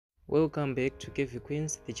Welcome back to Curvy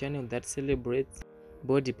Queens, the channel that celebrates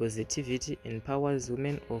body positivity and empowers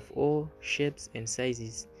women of all shapes and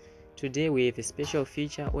sizes. Today we have a special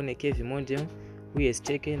feature on a curvy model who has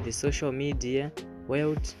taken the social media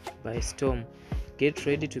world by storm. Get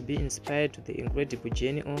ready to be inspired to the incredible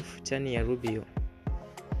journey of Tania Rubio.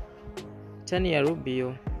 Tania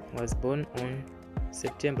Rubio was born on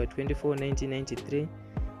September 24, 1993.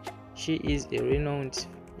 She is a renowned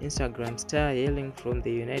Instagram star hailing from the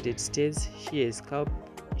United States. She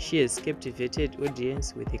has captivated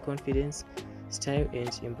audience with a confidence, style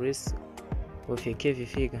and embrace of a curvy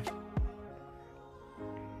figure.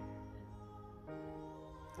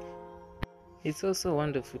 It's also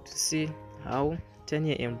wonderful to see how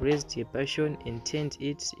Tania embraced her passion and turned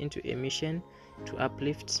it into a mission to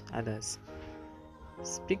uplift others.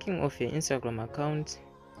 Speaking of her Instagram account,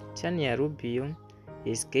 Tania Rubio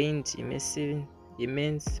has gained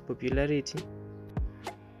immense popularity.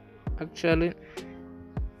 Actually,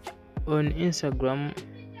 on Instagram,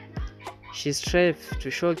 she strives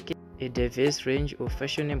to showcase a diverse range of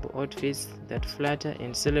fashionable outfits that flatter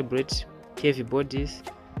and celebrate curvy bodies.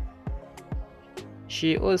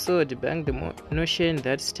 She also debunked the notion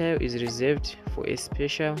that style is reserved for a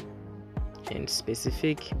special and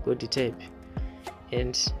specific body type,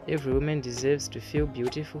 and every woman deserves to feel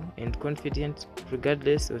beautiful and confident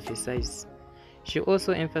regardless of her size. She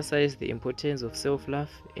also emphasized the importance of self-love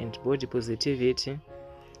and body positivity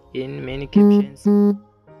in many captions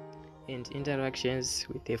and interactions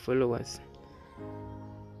with her followers.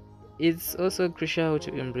 It's also crucial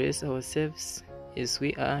to embrace ourselves as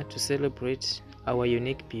we are to celebrate our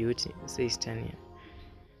unique beauty, says Tania.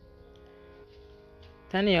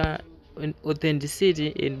 Tania,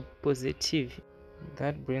 authenticity and positivity.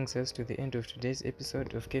 That brings us to the end of today's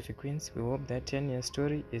episode of Curvy Queens. We hope that Tania's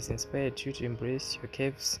story has inspired you to embrace your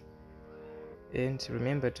curves. And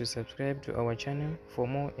remember to subscribe to our channel for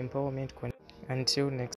more empowerment content. Until next time.